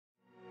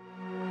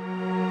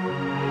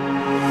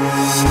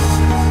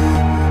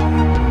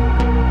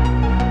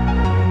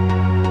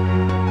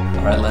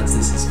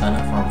guys, this is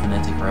Fenner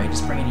from Fray,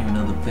 just bringing you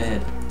another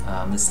vid.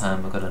 This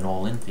time I've got an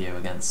all-in for you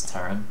against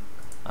Terran.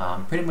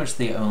 Pretty much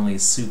the only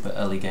super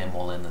early game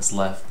all-in that's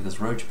left,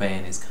 because Roach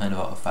Bane is kind of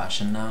out of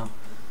fashion now,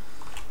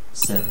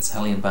 since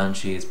Hellion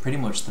Banshee is pretty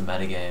much the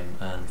metagame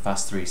and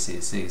fast 3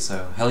 CC,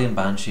 so Hellion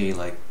Banshee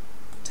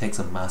takes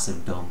a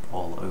massive dump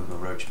all over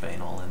Roach Bane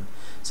all-in.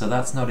 So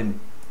that's not in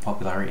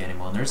popularity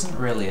anymore, and there isn't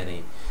really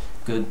any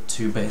good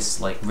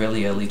 2-base,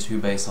 really early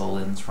 2-base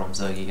all-ins from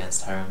Zerg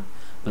against Terran.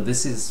 But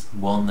this is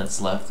one that's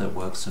left that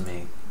works for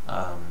me.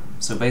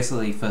 So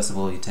basically, first of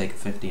all, you take a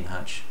 15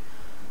 hatch,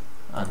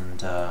 and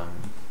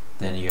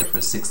then you go for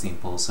a 16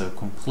 pull, so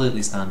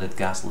completely standard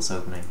gasless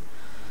opening.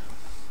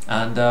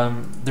 And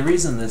the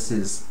reason this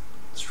is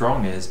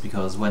strong is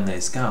because when they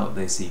scout,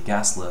 they see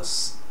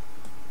gasless,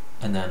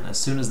 and then as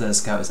soon as their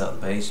scout is out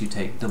the base, you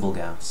take double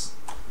gas.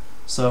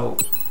 So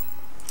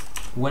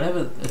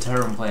whenever a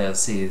Terran player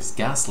sees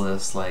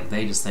gasless,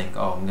 they just think,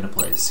 oh, I'm going to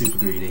play super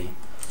greedy.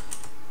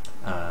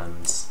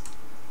 And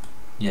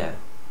yeah,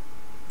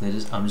 I'm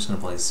just going to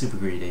play super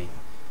greedy,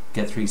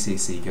 get 3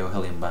 CC, go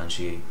Hellion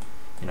Banshee,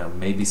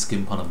 maybe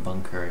skimp on a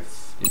bunker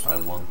if I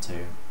want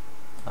to.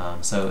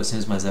 So as soon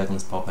as my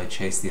Zerglings pop, I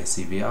chase the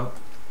SCV out.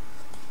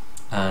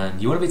 And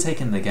you want to be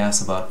taking the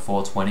gas about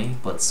 420,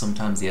 but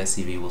sometimes the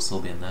SCV will still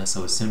be in there,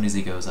 so as soon as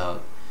he goes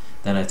out,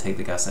 then I take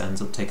the gas. It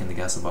ends up taking the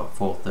gas about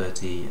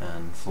 430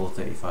 and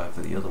 435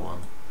 for the other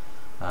one.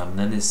 And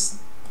then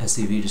this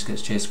SCV just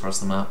gets chased across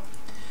the map.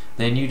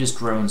 Then you just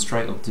drone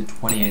straight up to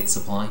 28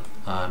 supply.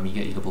 You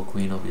get your double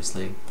queen,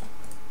 obviously,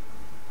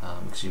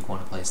 because you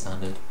want to play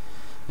standard.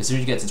 As soon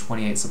as you get to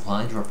 28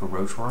 supply, drop a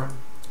Roach Warren.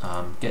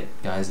 Get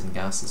guys in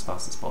gas as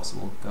fast as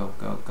possible. Go,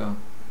 go, go.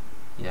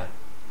 Yeah.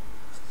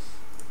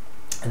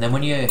 And then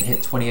when you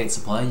hit 28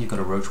 supply, you've got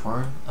a Roach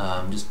Warren.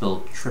 Just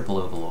build triple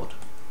Overlord.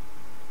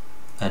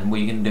 And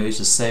what you're going to do is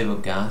just save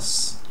up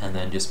gas, and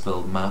then just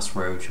build mass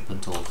Roach up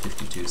until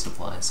 52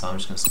 supply. So I'm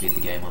just going to speed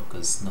the game up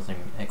because nothing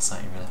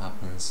exciting really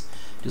happens.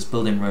 Just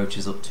building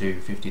roaches up to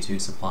 52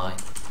 supply,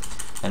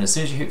 and as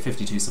soon as you hit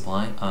 52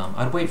 supply,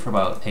 I'd wait for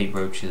about 8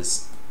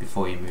 roaches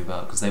before you move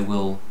out, because they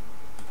won't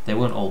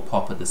all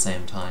pop at the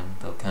same time.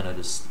 They'll kind of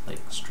just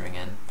string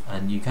in,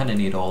 and you kind of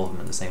need all of them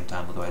at the same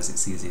time, otherwise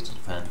it's easier to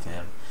defend for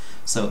him.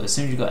 So as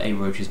soon as you've got 8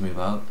 roaches, move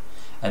out,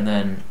 and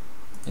then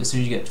as soon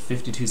as you get to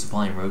 52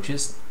 supply in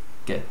roaches,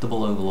 get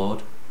double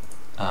Overlord,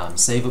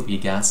 save up your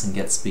gas and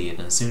get speed,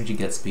 and as soon as you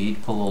get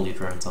speed, pull all your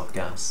drones off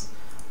gas.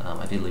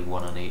 I did leave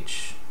one on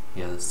each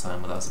this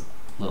time, but that was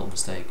a little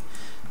mistake.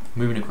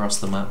 Moving across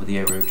the map with the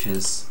 8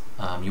 roaches,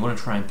 you want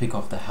to try and pick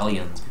off the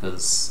Hellions,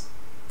 because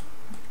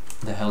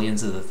the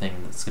Hellions are the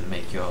thing that's going to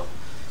make your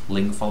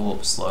Ling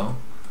follow-up slow.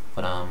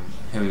 But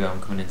here we go,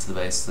 I'm coming into the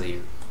base of the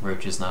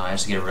roaches now. I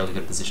actually get a really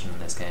good position in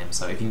this game,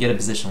 so if you can get a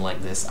position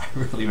like this, I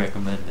really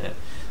recommend it.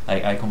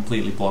 I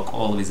completely block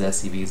all of his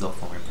SCVs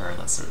off on repair, and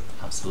that's an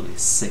absolutely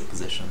sick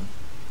position.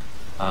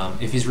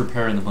 If he's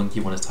repairing the bunker,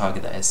 you want to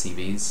target the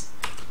SCVs,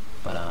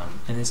 but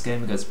in this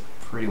game it goes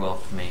pretty well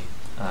for me.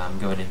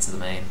 Going into the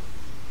main,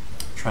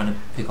 trying to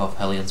pick off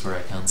Hellions where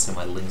I can so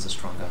my Lings are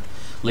stronger.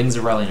 Lings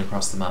are rallying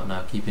across the map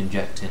now, keep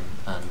injecting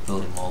and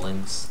building more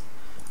Lings.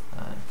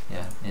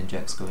 Yeah,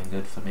 inject's going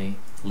good for me.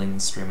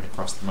 Lings streaming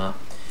across the map.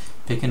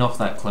 Picking off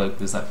that cloak,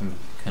 because that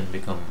can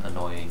become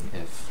annoying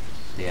if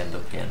they end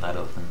up getting that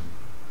up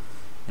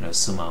and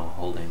somehow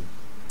holding.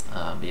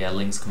 But yeah,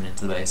 Lings coming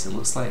into the base. It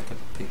looks like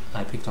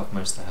I picked off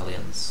most of the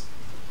Hellions,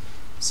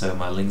 so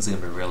my Lings are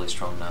going to be really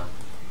strong now.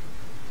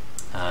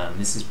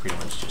 This is pretty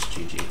much just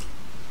GG.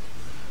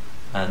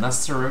 And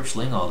that's the Roach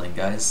Ling Allin,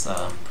 guys.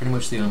 Pretty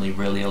much the only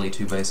really early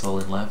 2-base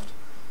all-in left.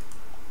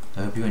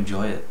 I hope you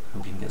enjoy it.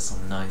 Hope you can get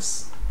some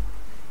nice,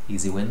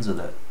 easy wins with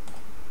it.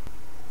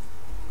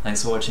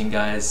 Thanks for watching,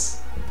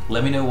 guys.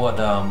 Let me know what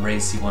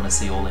race you want to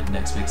see all-in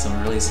next week, so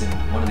I'm releasing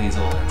one of these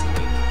all-ins a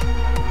week.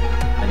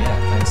 And yeah,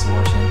 thanks for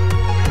watching.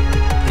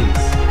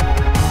 Peace.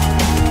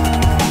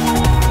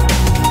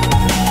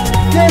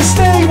 Yeah,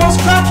 Steve, what's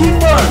cracking,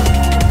 bro?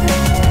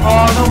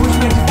 Oh, no, which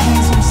makes